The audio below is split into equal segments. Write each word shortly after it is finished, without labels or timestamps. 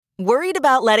Worried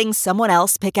about letting someone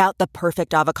else pick out the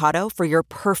perfect avocado for your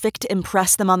perfect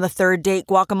impress them on the third date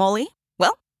guacamole?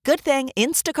 Well, good thing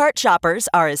Instacart shoppers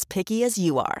are as picky as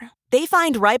you are. They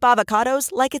find ripe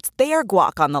avocados like it's their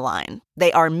guac on the line.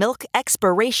 They are milk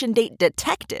expiration date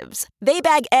detectives. They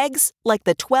bag eggs like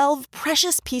the 12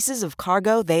 precious pieces of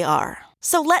cargo they are.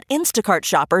 So let Instacart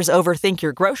shoppers overthink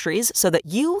your groceries so that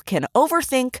you can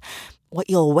overthink what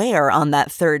you'll wear on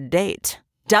that third date.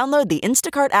 Download the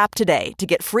Instacart app today to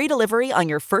get free delivery on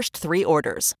your first 3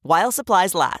 orders, while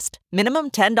supplies last. Minimum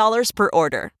 $10 per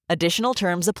order. Additional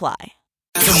terms apply.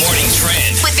 The morning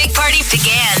trend with Big Party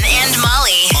began and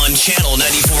Molly on Channel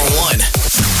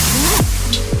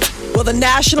 94.1. Well, the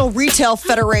National Retail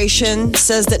Federation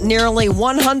says that nearly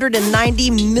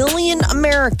 190 million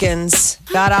Americans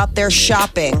got out there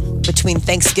shopping between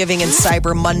Thanksgiving and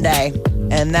Cyber Monday,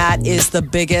 and that is the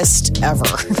biggest ever.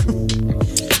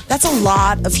 That's a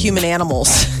lot of human animals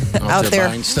out there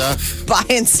buying stuff.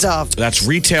 Buying stuff. That's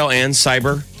retail and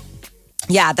cyber.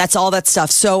 Yeah, that's all that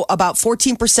stuff. So about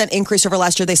 14% increase over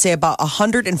last year. They say about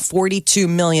 142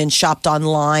 million shopped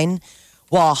online,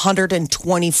 while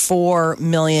 124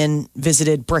 million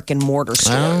visited brick and mortar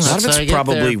stores. A lot of That's how you it's get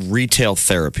probably there. retail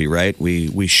therapy, right?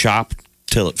 We shop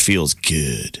till it feels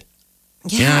good.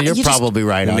 Yeah, you're you just- probably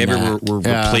right on Maybe that. we're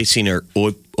replacing our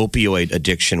opioid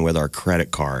addiction with our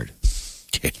credit card.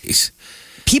 Jeez.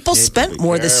 People spent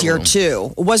more this year,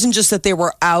 too. It wasn't just that they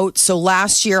were out. So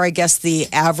last year, I guess the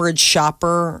average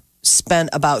shopper spent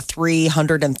about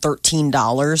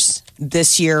 $313.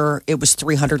 This year, it was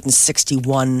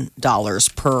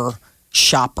 $361 per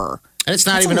shopper. And it's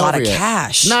not That's even a lot over of yet.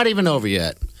 cash. Not even over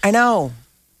yet. I know.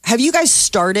 Have you guys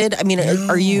started? I mean,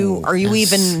 are you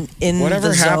even in Whatever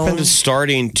the zone? happened to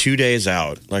starting 2 days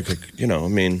out?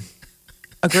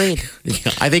 Agreed.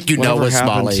 I think you know Whatever what's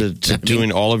happened Molly. to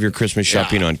doing all of your Christmas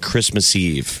shopping on Christmas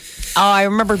Eve? Oh, I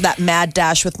remember that mad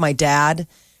dash with my dad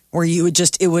where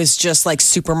it was just like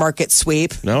supermarket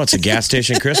sweep. No, it's a gas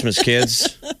station Christmas,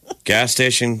 kids. Gas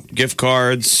station gift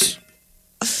cards.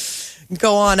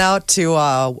 Go on out to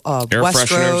Air fresheners.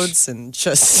 Westroads and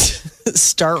just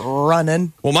start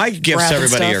running. Well, my gifts to Grabbing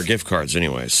everybody stuff. are gift cards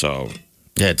anyway, so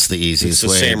Yeah, it's the easiest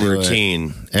it's the way same to do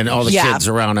routine. it. And all the Yeah. kids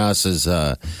around us is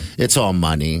it's all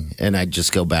money. And I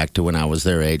just go back to when I was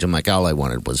their age. I'm like, all I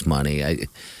wanted was money.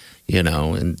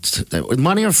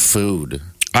 Money or food.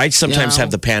 I sometimes You know?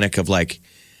 have the panic of like,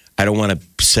 I don't want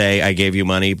to say I gave you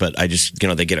money, but I just,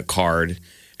 they get a card.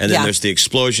 And then Yeah. there's the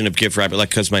explosion of gift wrapping, like,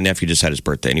 because my nephew just had his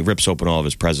birthday and he rips open all of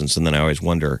his presents. And then I always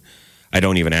wonder, I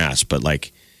don't even ask, but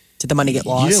like, Did the money get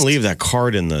lost? you didn't leave that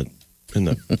card in the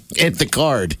At the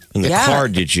card. Yeah.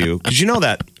 card, did you? Because you know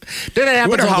that. Did it I happen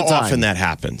wonder all how the time? often that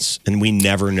happens, and we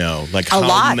never know. Like A how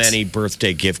lot. many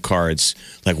birthday gift cards,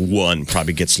 like one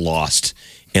probably gets lost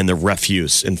in the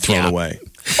refuse and thrown Yeah. away.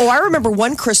 Oh, I remember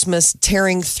one Christmas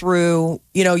tearing through,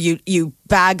 you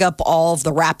bag up all of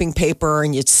the wrapping paper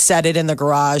and you set it in the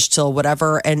garage till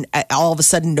whatever. And all of a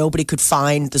sudden, nobody could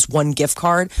find this one gift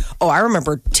card. Oh, I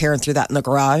remember tearing through that in the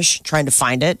garage, trying to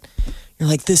find it. You're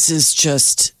like, this is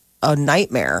just a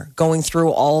nightmare going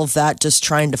through all of that, just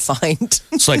trying to find.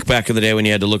 It's like back in the day when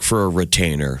you had to look for a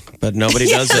retainer, but nobody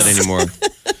does that anymore.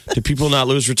 Do people not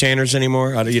lose retainers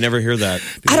anymore? You never hear that.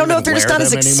 I don't know if they're just wear not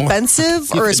as them anymore?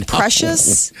 expensive or as No.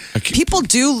 precious. People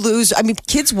do lose. I mean,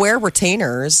 kids wear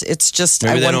retainers. It's just,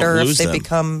 Maybe they I don't wonder if lose they them.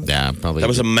 become. Yeah, probably. That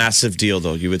was a massive deal,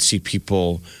 though. You would see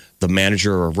people, the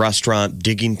manager of a restaurant,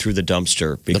 digging through the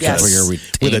dumpster Looking for your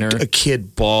with retainer. a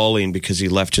kid bawling because he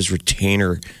left his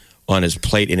retainer on his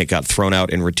plate and it got thrown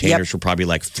out, and retainers were probably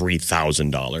like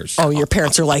 $3,000. Oh, your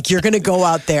parents are like, you're going to go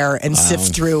out there and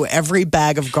sift through every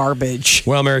bag of garbage.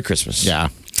 Well, Merry Christmas. Yeah.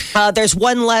 There's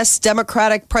one less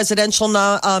Democratic presidential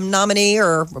nominee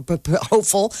or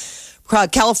hopeful.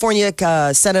 California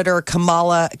Senator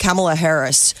Kamala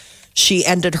Harris. She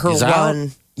ended her She's out?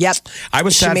 run. Yep. I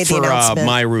was She sad made the for announcement.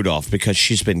 Maya Rudolph because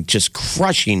she's been just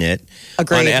crushing it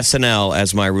Agreed. on SNL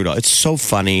as Maya Rudolph. It's so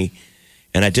funny.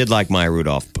 And I did like Maya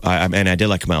Rudolph. And I did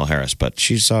like Kamala Harris, but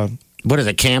she's... What is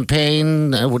it,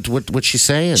 campaign? What's she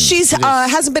saying? She's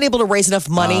hasn't been able to raise enough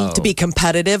money to be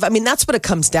competitive. I mean, that's what it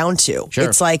comes down to. Sure.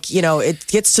 It's like, it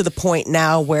gets to the point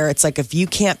now where it's like if you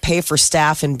can't pay for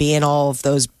staff and be in all of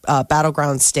those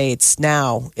battleground states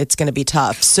now, it's going to be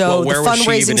tough. So where the was she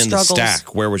fundraising even in the struggles.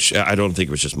 stack? Where was she? I don't think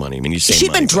it was just money. I mean, you say She's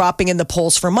money, been but- dropping in the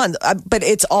polls for months, but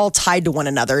it's all tied to one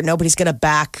another. Nobody's going to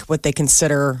back what they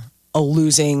consider a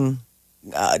losing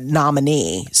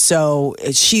nominee. So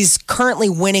she's currently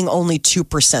winning only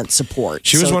 2% support.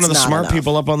 She was So one of it's the not smart enough.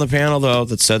 people up on the panel, though,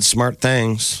 that said smart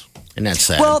things. And that's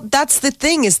sad. Well, that's the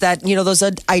thing is that, those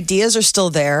ideas are still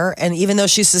there. And even though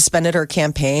she suspended her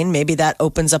campaign, maybe that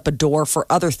opens up a door for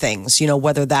other things,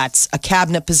 whether that's a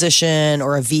cabinet position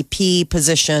or a VP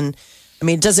position. I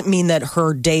mean, it doesn't mean that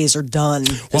her days are done.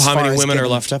 Well, how many women are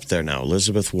left up there now?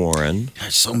 Elizabeth Warren.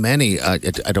 There's so many. I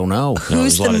don't know.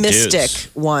 Who's the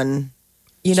mystic one?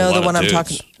 The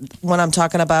one I'm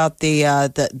talking about,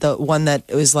 the one that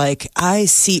was like, I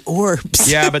see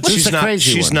orbs. Yeah, but she's not.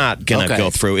 She's one? not gonna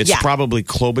go through. It's Yeah. probably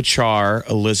Klobuchar,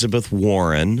 Elizabeth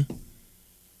Warren.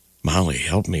 Molly,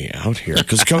 help me out here,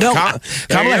 because Kamala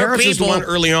Harris is the one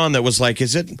early on that was like,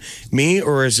 "Is it me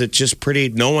or is it just pretty?"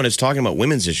 No one is talking about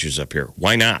women's issues up here.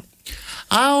 Why not?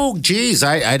 Oh, geez,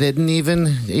 I didn't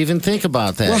even think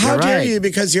about that. Well, how You're dare right. you?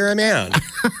 Because you're a man.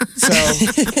 So.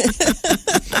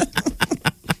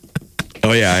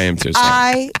 Oh yeah, I am too. Sorry.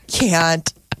 I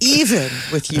can't even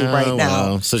with you right now.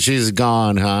 Well, so she's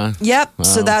gone, huh? Yep. Well,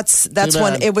 So that's too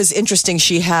one. bad. It was interesting.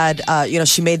 She had,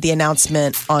 she made the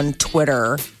announcement on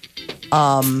Twitter,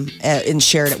 and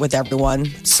shared it with everyone.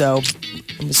 So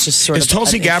it was just sort Is of.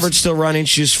 Tulsi Gabbard still running?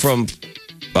 She's from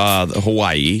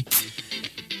Hawaii.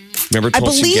 Remember I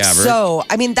Tulsi believe Gabbard? so.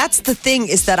 I mean, that's the thing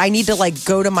is that I need to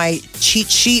go to my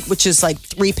cheat sheet, which is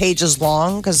 3 pages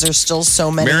long because there's still so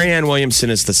many. Marianne Williamson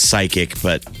is the psychic,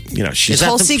 but she's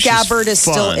Tulsi she's Gabbard is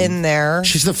still fun. in there.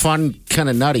 She's the fun, kind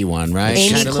of nutty one, right? Amy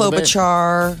Kinda a little bit?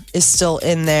 Klobuchar is still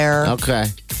in there. Okay.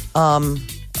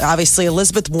 Obviously,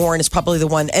 Elizabeth Warren is probably the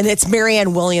one, and it's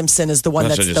Marianne Williamson is the one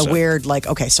That's that's what I just the said. weird.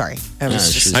 Okay, sorry. I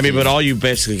was just- I mean, but all you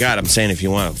basically got, I'm saying, if you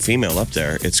want a female up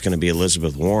there, it's going to be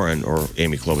Elizabeth Warren or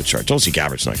Amy Klobuchar. Tulsi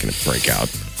Gabbard's not going to break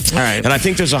out. All right. And I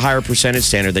think there's a higher percentage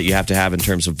standard that you have to have in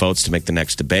terms of votes to make the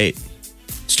next debate.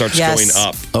 Starts Yes. going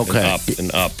up Okay. and up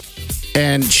and up.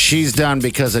 And she's done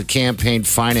because of campaign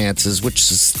finances,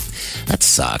 that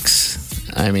sucks.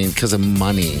 I mean, because of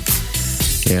money.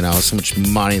 So much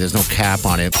money, there's no cap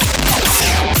on it. Big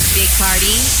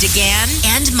Party, DeGan,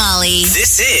 and Molly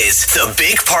This is the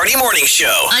Big Party Morning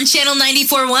Show. on Channel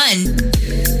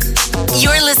 94.1.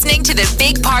 You're listening to the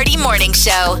Big Party Morning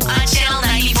Show on Channel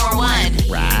 94.1.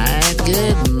 Right.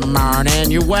 Good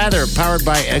morning. Your weather powered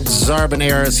by Exarban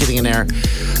Air Heating and Air.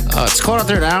 It's cold out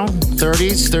there now,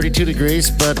 30s, 32 degrees,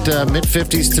 but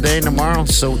mid-50s today and tomorrow.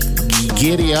 So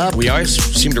giddy up. We always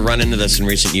seem to run into this in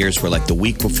recent years where, the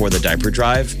week before the diaper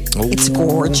drive, It's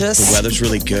gorgeous. the weather's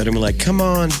really good. And we're like, come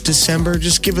on, December,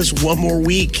 just give us one more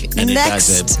week. And it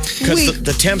Next doesn't. Because week.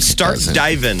 the temps start Doesn't.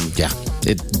 diving. Yeah,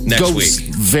 it Next goes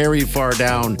week. very far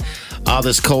down.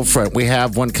 This cold front, we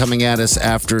have one coming at us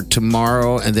after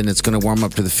tomorrow, and then it's going to warm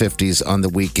up to the 50s on the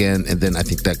weekend, and then I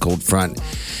think that cold front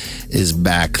is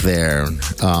back there.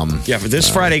 Yeah, but this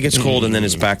Friday gets cold and then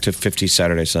it's back to 50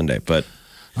 Saturday, Sunday. But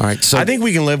All right, so I think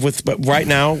we can live with, but right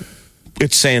now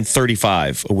it's saying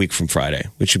 35 a week from Friday,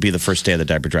 which would be the first day of the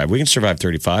diaper drive. We can survive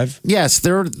 35. yes,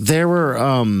 there were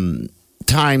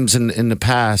times in the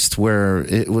past where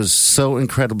it was so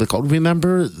incredibly cold.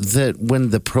 Remember that when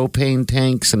the propane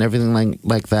tanks and everything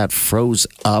like that froze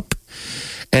up,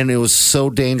 and it was so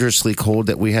dangerously cold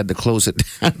that we had to close it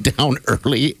down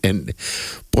early. And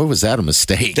boy, was that a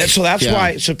mistake. That's Yeah.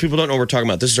 why, so people don't know what we're talking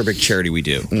about. This is our big charity we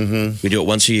do. Mm-hmm. We do it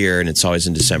once a year, and it's always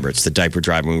in December. It's the diaper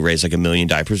drive, and we raise 1 million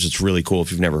diapers. It's really cool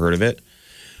if you've never heard of it.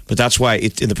 But that's why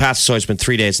in the past, it's always been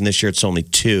 3 days, and this year it's only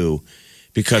 2.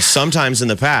 Because sometimes in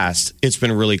the past, it's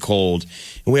been really cold.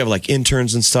 And we have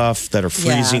interns and stuff that are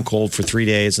freezing cold for 3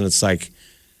 days, and it's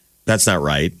that's not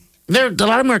right. There, a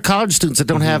lot of them are college students that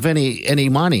don't have any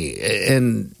money,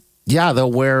 and yeah,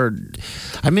 they'll wear.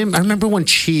 I remember when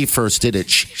she first did it.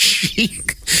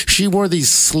 She wore these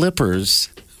slippers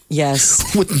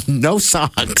Yes. with no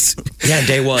socks. Yeah,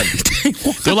 day one.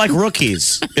 They're like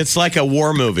rookies. It's like a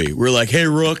war movie. We're like, hey,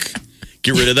 Rook,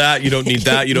 get rid of that. You don't need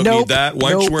that. You don't Nope. need that. Why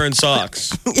aren't you Nope. wearing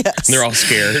socks? Yes. And they're all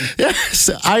scared. Yes,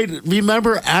 I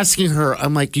remember asking her.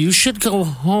 I'm like, you should go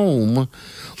home,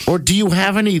 or do you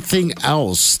have anything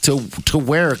else to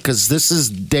wear? Because this is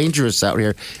dangerous out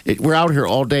here. We're out here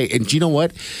all day, and you know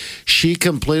what? She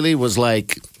completely was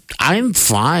like, I'm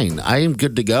fine. I am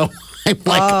good to go. I'm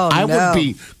like, I would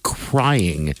be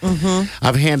crying.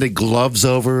 I've handed gloves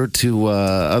over to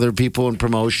other people in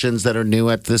promotions that are new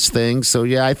at this thing. So,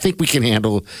 yeah, I think we can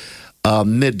handle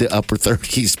mid to upper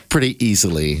 30s pretty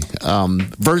easily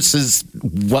versus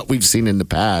what we've seen in the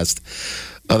past.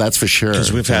 Oh, that's for sure.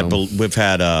 Because we've had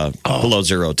below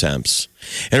zero temps.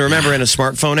 And remember, in a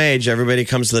smartphone age, everybody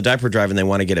comes to the diaper drive and they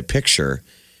want to get a picture.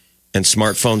 And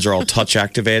smartphones are all touch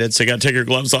activated. So you got to take your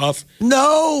gloves off.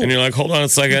 No. And you're like, hold on a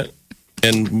second.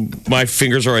 And my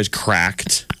fingers are always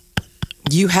cracked.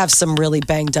 You have some really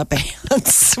banged up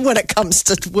hands when it comes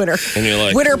to winter. And you're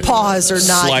like, winter paws are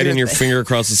not sliding your thing. finger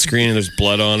across the screen and there's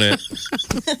blood on it.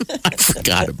 I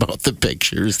forgot about the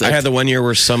pictures. I had the one year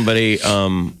where somebody,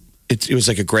 it was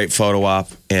like a great photo op,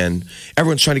 and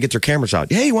everyone's trying to get their cameras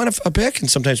out. Hey, you want a pic? And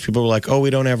sometimes people are like, oh, we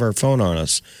don't have our phone on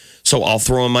us. So I'll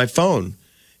throw in my phone.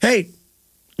 Hey,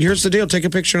 here's the deal. Take a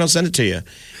picture and I'll send it to you.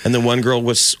 And then one girl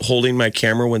was holding my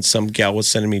camera when some gal was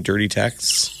sending me dirty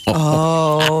texts.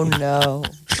 Oh, no.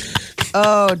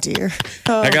 Oh, dear.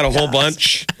 Oh, I got a whole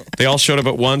bunch. They all showed up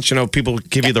at once. You know, people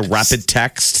give you the rapid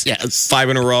text. Yes. 5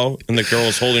 in a row. And the girl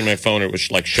was holding my phone. It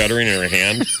was like shuddering in her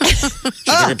hand.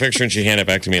 She took a picture and she handed it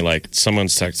back to me like,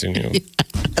 someone's texting you.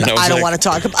 And I don't want to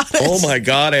talk about it. Oh, my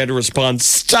God. I had to respond,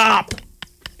 stop.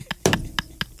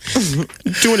 I'm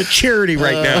doing a charity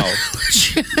right now.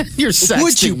 You're sexting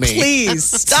Would you me. please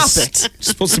stop it? It's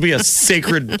supposed to be a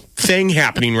sacred thing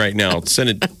happening right now. Send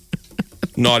it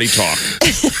naughty talk.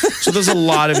 So there's a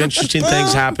lot of interesting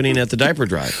things happening at the diaper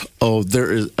drive. Oh,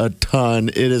 there is a ton.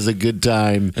 It is a good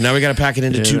time. And now we got to pack it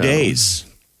into 2 days.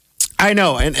 I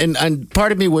know, and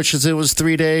part of me wishes it was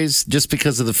 3 days just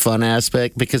because of the fun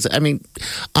aspect. Because, I mean,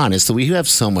 honestly, we have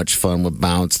so much fun with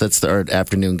Bounce. That's our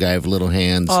afternoon guy with little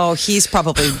hands. Oh, he's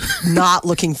probably not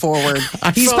looking forward.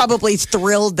 He's probably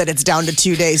thrilled that it's down to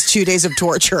 2 days, 2 days of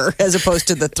torture as opposed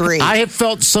to the 3. I have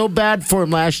felt so bad for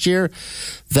him last year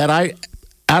that I,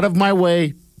 out of my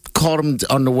way, called him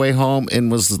on the way home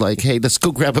and was like, hey, let's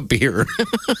go grab a beer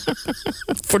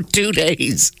for 2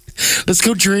 days. Let's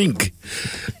go drink.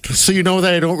 So you know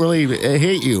that I don't really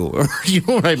hate you. Or you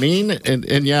know what I mean? And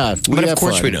yeah. But of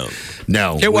course we don't.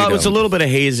 No. It was a little bit of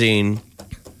hazing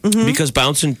because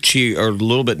Bounce and Chi are a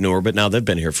little bit newer, but now they've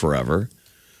been here forever.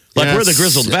 Like, we're the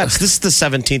grizzled vets. This is the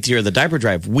 17th year of the diaper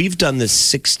drive. We've done this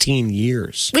 16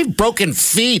 years. We've broken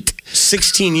feet.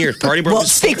 16 years. Party broke Well,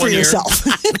 his speak foot for one year.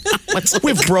 yourself.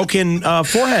 We've broken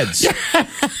foreheads.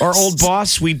 Our old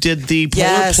boss, we did the polar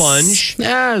Yes. plunge.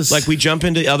 Yes. Like, we jump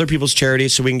into other people's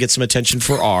charities so we can get some attention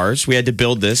for ours. We had to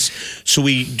build this. So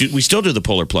we still do the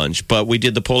polar plunge, but we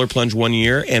did the polar plunge one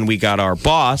year, and we got our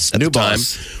boss at New the time.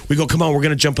 boss. We go, come on, we're going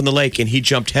to jump in the lake. And he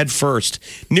jumped head first,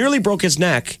 nearly broke his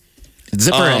neck.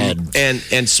 Zipper head.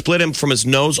 And split him from his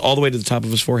nose all the way to the top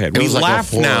of his forehead. It We was like a laugh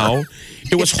horror. now.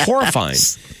 It was horrifying.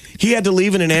 He had to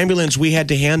leave in an ambulance. We had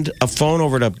to hand a phone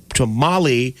over to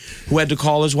Molly, who had to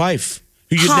call his wife,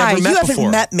 who you'd Hi, never met you haven't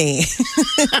before. met me.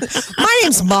 My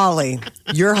name's Molly.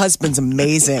 Your husband's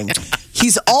amazing.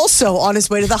 He's also on his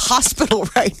way to the hospital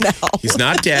right now. He's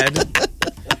not dead.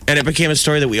 And it became a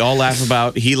story that we all laugh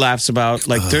about. He laughs about.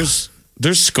 Like, there's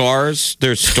scars.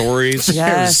 There's stories. There's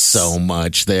Yes. so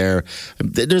much there.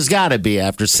 There's got to be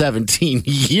after 17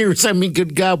 years. I mean,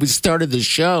 good God, we started the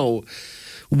show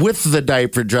with the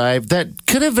diaper drive that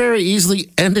could have very easily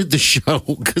ended the show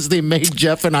because they made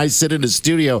Jeff and I sit in the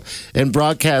studio and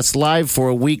broadcast live for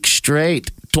a week straight.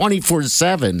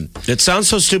 24/7. It sounds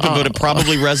so stupid, but it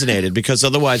probably resonated because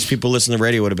otherwise people listening to the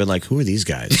radio would have been like, who are these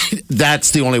guys?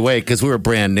 That's the only way because we were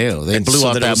brand new. They blew so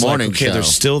up then it that was morning like, okay, show. they're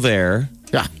still there.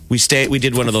 Yeah. We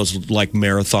did one of those like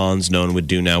marathons no one would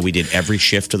do now. We did every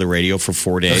shift of the radio for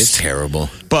 4 That's days. terrible.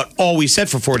 But all we said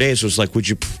for 4 days was like, would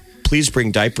you please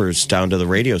bring diapers down to the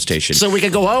radio station? So we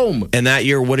could go home. And that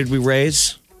year, what did we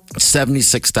raise?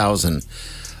 76,000.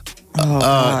 Oh,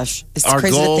 gosh. It's Our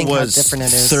crazy to goal think how was different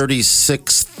it is.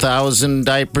 36,000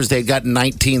 diapers. They got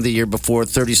 19 the year before,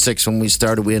 36 when we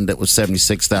started. We ended up with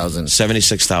 76,000.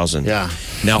 76,000. Yeah.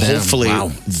 Now, Damn, hopefully,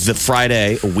 wow. the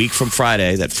Friday, a week from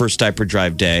Friday, that first diaper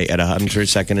drive day at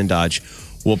 132nd and Dodge,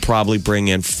 will probably bring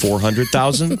in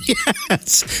 400,000.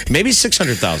 Yes. Maybe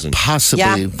 600,000. Possibly.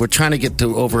 Yeah. We're trying to get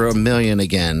to over 1 million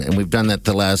again, and we've done that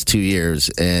the last 2 years.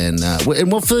 And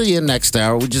we'll fill you in next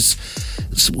hour. We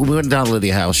went down to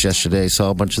Lydia House yesterday,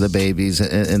 saw a bunch of the babies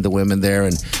and the women there,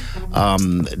 and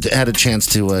had a chance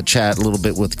to chat a little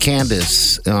bit with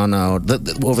Candace on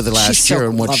over the last She's so year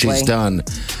and what lovely. she's done.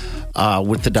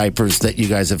 With the diapers that you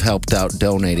guys have helped out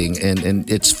donating. And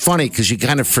it's funny because you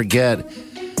kind of forget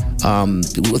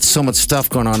with so much stuff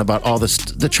going on about all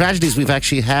the tragedies we've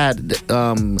actually had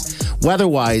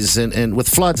weather-wise and with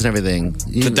floods and everything.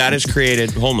 But that has created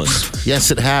homeless.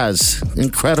 Yes, it has.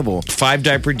 Incredible. 5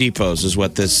 diaper depots is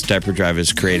what this diaper drive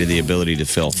has created the ability to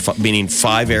fill, meaning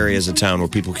 5 areas of town where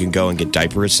people can go and get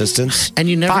diaper assistance. And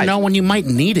you never 5. know when you might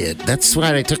need it. That's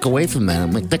what I took away from that.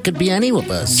 I'm like, that could be any of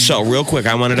us. So, real quick,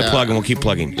 I wanted to plug, and we'll keep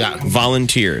plugging. Yeah.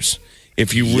 Volunteers.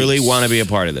 If you really want to be a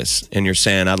part of this and you're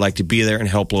saying, I'd like to be there and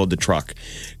help load the truck,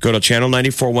 go to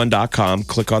channel941.com,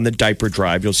 click on the diaper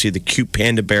drive. You'll see the cute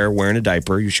panda bear wearing a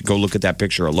diaper. You should go look at that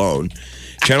picture alone.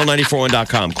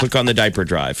 Channel941.com, click on the diaper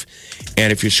drive.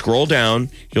 And if you scroll down,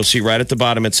 you'll see right at the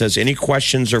bottom it says, any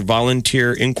questions or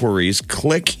volunteer inquiries,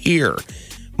 click here.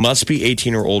 Must be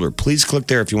 18 or older. Please click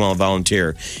there if you want to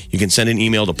volunteer. You can send an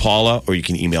email to Paula or you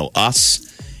can email us.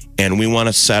 And we want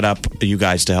to set up you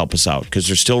guys to help us out because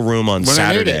there's still room on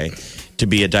Saturday to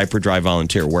be a diaper drive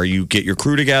volunteer where you get your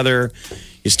crew together,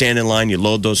 you stand in line, you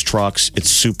load those trucks. It's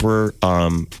super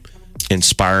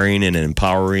inspiring and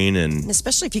empowering, and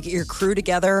especially if you get your crew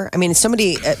together. I mean, so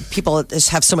many people just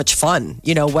have so much fun.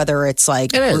 You know, whether it's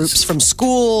like groups from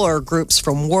school or groups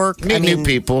from work. Meet new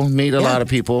people, meet a lot of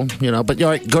people. You know, but all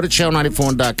right, go to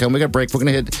channel94.com. We got a break. We're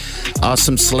going to hit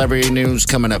some celebrity news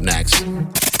coming up next.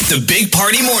 The Big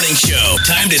Party Morning Show.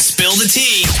 Time to spill the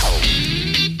tea.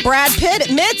 Brad Pitt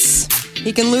admits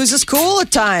he can lose his cool at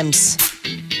times.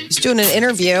 He's doing an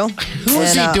interview. Who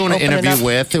was he doing an interview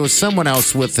with? There was someone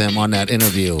else with him on that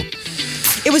interview.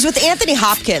 It was with Anthony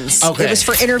Hopkins. Okay. It was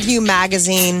for Interview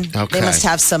Magazine. Okay. They must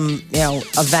have some,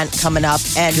 event coming up.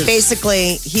 And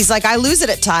basically, he's like, I lose it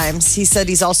at times. He said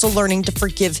he's also learning to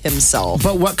forgive himself.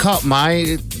 But what caught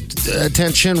my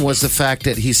attention was the fact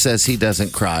that he says he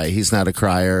doesn't cry. He's not a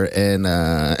crier. And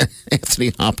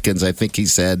Anthony Hopkins, I think he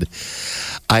said,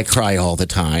 I cry all the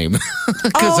time.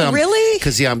 Really?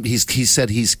 Because he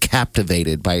said he's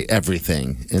captivated by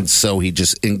everything. And so he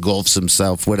just engulfs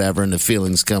himself, whatever, and the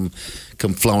feelings come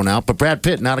flowing out. But Brad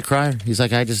Pitt, not a crier. He's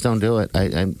like, I just don't do it. I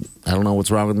don't know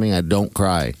what's wrong with me. I don't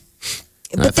cry.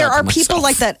 And but there are people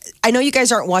like that. I know you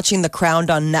guys aren't watching The Crown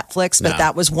on Netflix, but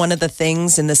that was one of the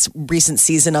things in this recent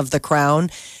season of The Crown.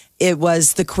 It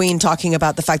was the Queen talking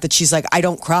about the fact that she's like, I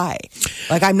don't cry.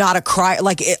 Like, I'm not a cry.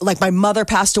 Like my mother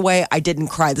passed away. I didn't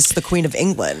cry. This is the Queen of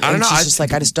England. I don't know. She's just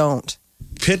like, I just don't.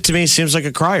 Pitt to me seems like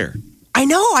a crier. I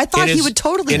know. I thought he would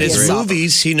totally in be his a sub.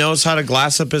 movies. He knows how to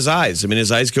glass up his eyes. I mean,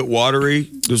 his eyes get watery.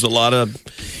 He does a lot of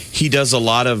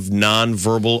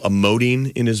nonverbal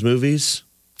emoting in his movies.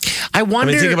 I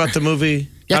wonder. Think about the movie.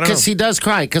 Yeah, because he does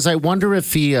cry. Because I wonder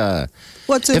if he,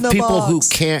 What's in if the people box? who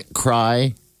can't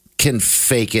cry can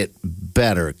fake it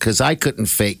better. Because I couldn't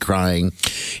fake crying.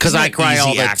 Because I cry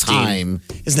all the time.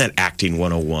 Isn't that acting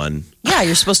 101? Yeah,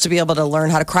 you're supposed to be able to learn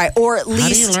how to cry, or at least. How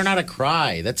do you learn how to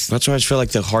cry? That's why I feel like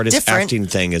the hardest different. acting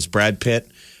thing is Brad Pitt.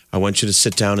 I want you to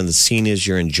sit down, and the scene is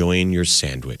you're enjoying your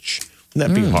sandwich.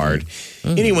 Wouldn't that be hard?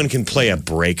 Anyone can play a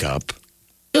breakup.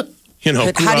 But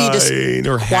how do you just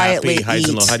or quietly happy, highs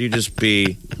and eat? lows. How do you just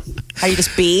be? How you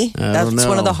just be? don't That's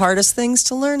one of know. the hardest things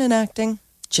to learn in acting.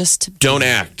 Just to Don't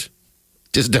act.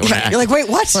 just don't act. You're like, wait,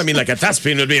 what? I mean, like a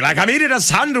thespian would be like, I'm eating a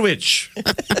sandwich.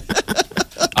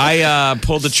 I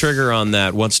pulled the trigger on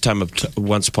that once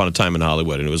upon a time in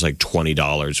Hollywood, and it was like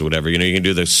 $20 or whatever. You know, you can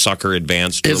do the sucker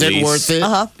advanced Is release. it worth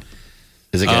it?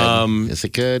 Is it good? Is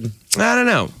it good? I don't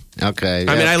know. Okay.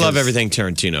 I mean, I love 'cause- everything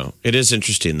Tarantino. It is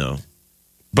interesting, though.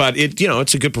 But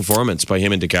it's a good performance by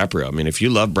him and DiCaprio. I mean, if you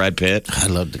love Brad Pitt, I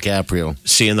love DiCaprio.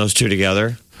 seeing those two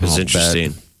together is I'll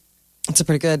interesting. It's a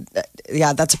pretty good.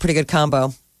 Yeah, that's a pretty good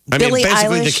combo. I mean, Billie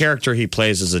basically, Eilish. the character he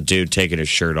plays is a dude taking his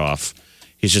shirt off.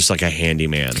 He's just like a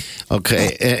handyman.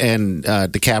 Okay, and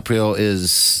DiCaprio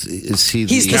is he?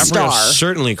 He's the DiCaprio's star.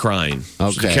 certainly crying.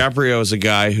 Okay. DiCaprio is a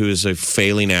guy who is a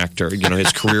failing actor. You know,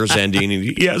 his career's ending, and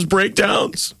he has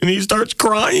breakdowns, and he starts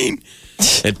crying.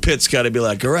 And Pitt's got to be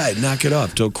like, all right, knock it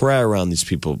off. Don't cry around these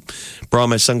people. Borrow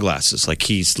my sunglasses. Like,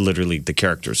 he's literally the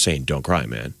character saying, don't cry,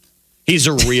 man. He's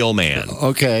a real man.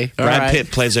 Okay, all Brad right. Pitt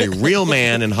plays a real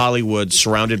man in Hollywood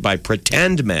surrounded by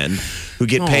pretend men who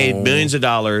get paid millions of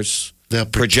dollars The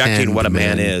projecting pretend what a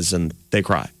man men. is, and they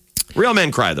cry. Real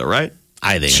men cry, though, right?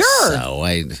 I think Sure. so.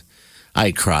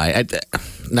 I cry.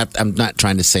 I'm not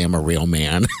trying to say I'm a real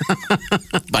man.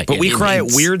 But we cry at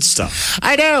weird stuff.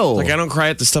 I know. Like, I don't cry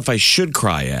at the stuff I should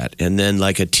cry at. And then,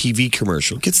 like, a TV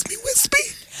commercial gets me wispy.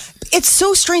 It's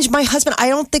so strange. My husband, I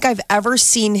don't think I've ever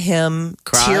seen him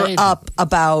tear Cried? up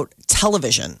about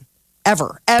television.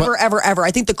 Ever.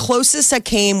 I think the closest that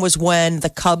came was when the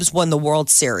Cubs won the World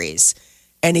Series.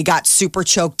 And he got super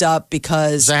choked up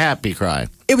because It's a happy cry.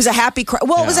 it was a happy cry.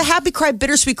 Well, it was a happy cry,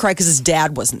 bittersweet cry because his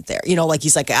dad wasn't there. You know, like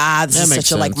he's like, this That is makes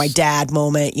such a like sense. my dad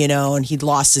moment, you know, and he'd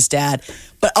lost his dad.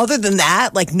 But other than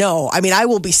that, like, no. I mean, I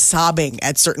will be sobbing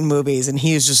at certain movies, and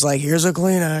he's just like, here's a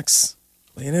Kleenex.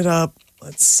 Clean it up.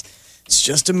 It's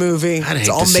just a movie. I'd It's hate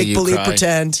all to see make you believe cry.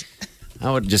 pretend.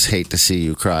 I would just hate to see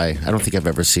you cry. I don't think I've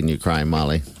ever seen you cry,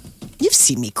 Molly. You've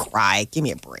seen me cry. Give me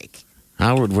a break.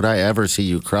 How would I ever see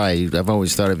you cry? I've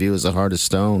always thought of you as a heart of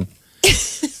stone.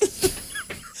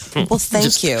 Well, thank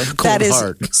Just you. cold That is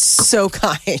heart. so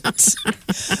kind.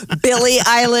 Billie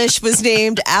Eilish was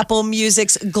named Apple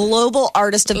Music's Global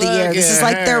Artist of the Look Year. This is at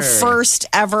like their her. first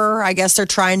ever. I guess they're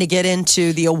trying to get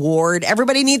into the award.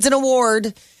 Everybody needs an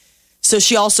award. So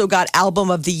she also got Album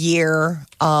of the Year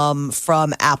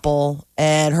from Apple.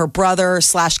 And her brother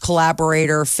 /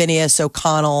 collaborator, Phineas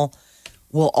O'Connell,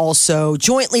 will also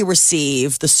jointly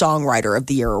receive the Songwriter of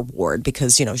the Year award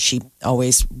because, you know, she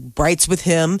always writes with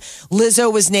him.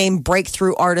 Lizzo was named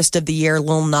Breakthrough Artist of the Year.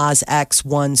 Lil Nas X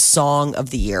won Song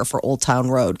of the Year for Old Town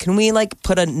Road. Can we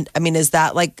is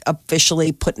that like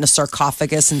officially put in a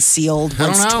sarcophagus and sealed I don't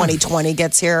once know. 2020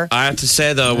 gets here? I have to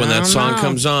say though, when I that don't song know.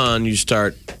 comes on, you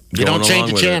start. You going don't change along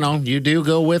the with it. channel. You do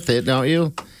go with it, don't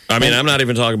you? I mean, I'm not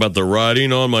even talking about the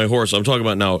riding on my horse. I'm talking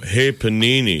about now, hey,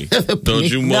 Panini, don't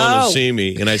you want No. to see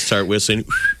me? And I start whistling.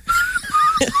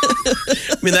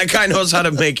 I mean, that guy knows how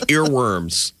to make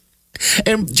earworms.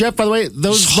 And Jeff, by the way,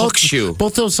 those Just hooks you.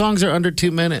 both those songs are under 2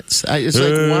 minutes. It's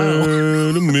like, wow.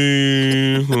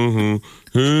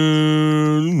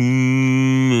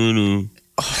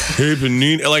 Hey,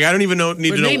 Panini. Like, I don't even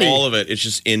need to Panini. know all of it. It's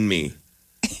just in me.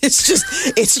 It's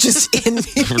just in me.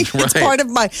 It's Right. part of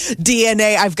my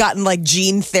DNA. I've gotten like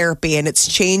gene therapy and it's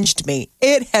changed me.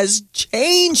 It has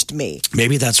changed me.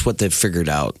 Maybe that's what they've figured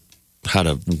out, how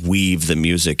to weave the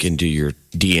music into your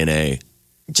DNA.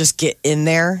 Just get in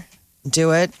there,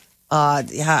 do it.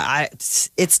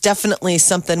 It's definitely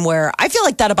something where I feel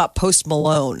like that about Post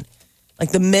Malone.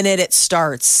 Like the minute it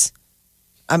starts,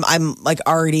 I'm like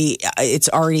it's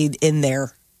already in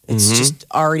there. It's just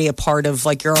already a part of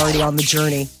like you're already on the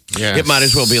journey. Yes. It might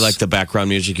as well be like the background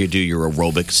music you do your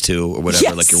aerobics to or whatever,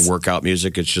 Yes. like your workout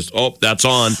music. It's just, that's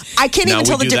on. I can't now even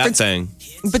tell we the do difference that thing.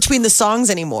 between the songs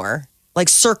anymore. Like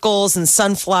Circles and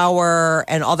Sunflower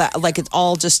and all that. Like it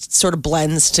all just sort of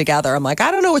blends together. I'm like,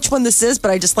 I don't know which one this is, but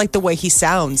I just like the way he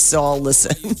sounds, so I'll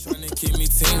listen. Keep me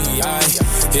teeny,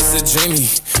 it's a dreamy.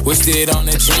 Wished it on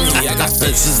a dreamy. I got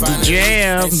This is the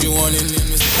jam. you want it in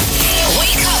this.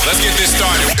 Wake up Let's get this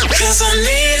started.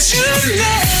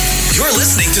 You're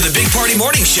listening to the Big Party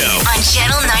Morning Show. on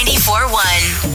Channel 94.1.